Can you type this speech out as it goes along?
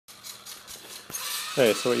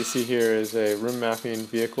Okay, so what you see here is a room mapping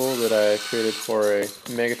vehicle that I created for a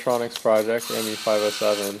Mechatronics project,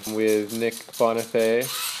 ME507, with Nick Bonafede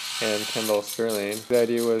and Kendall Searing. The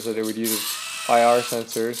idea was that it would use IR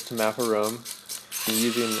sensors to map a room, and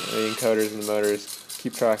using the encoders and the motors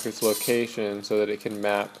keep track of its location so that it can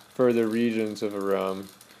map further regions of a room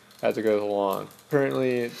as it goes along.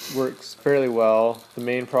 Currently it works fairly well. The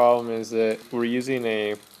main problem is that we're using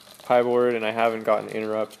a Pyboard and I haven't gotten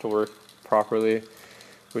interrupts to work properly,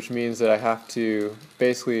 which means that I have to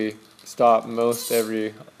basically stop most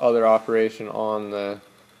every other operation on the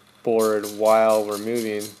board while we're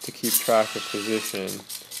moving to keep track of position.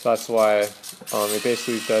 So that's why it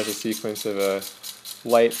basically does a sequence of a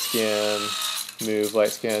light scan, move,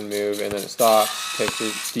 and then it stops, takes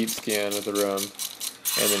a deep scan of the room,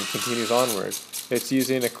 and then continues onward. It's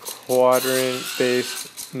using a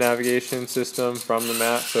quadrant-based navigation system from the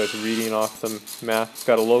map, so it's reading off the map. It's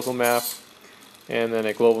got a local map and then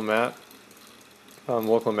a global map.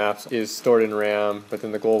 Local maps is stored in RAM, but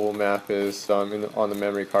then the global map is on the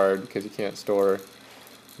memory card because you can't store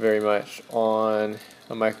very much on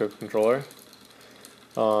a microcontroller.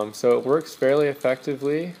 So it works fairly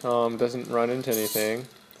effectively, doesn't run into anything,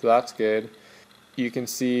 so that's good. You can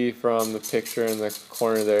see from the picture in the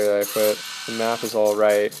corner there that I put, the map is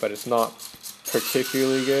alright, but it's not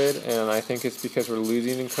particularly good, and I think it's because we're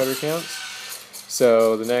losing encoder counts.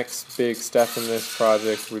 So the next big step in this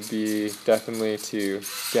project would be definitely to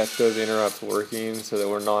get those interrupts working so that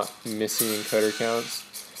we're not missing encoder counts.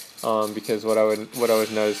 Because what I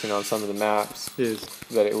was noticing on some of the maps is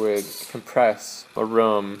that it would compress a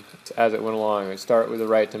room as it went along. It would start with the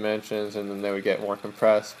right dimensions and then they would get more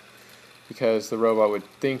compressed because the robot would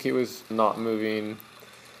think it was not moving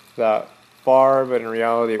that far, but in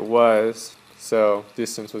reality it was, so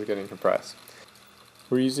distance was getting compressed.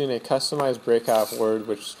 We're using a customized breakout board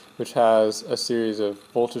which has a series of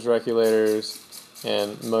voltage regulators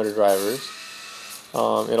and motor drivers.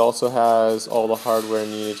 It also has all the hardware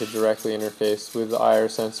needed to directly interface with the IR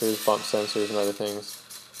sensors, bump sensors, and other things.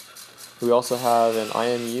 We also have an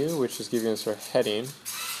IMU, which is giving us our heading.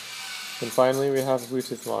 And finally, we have a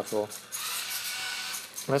Bluetooth module.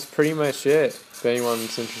 That's pretty much it. If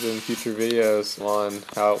anyone's interested in future videos on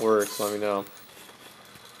how it works, let me know.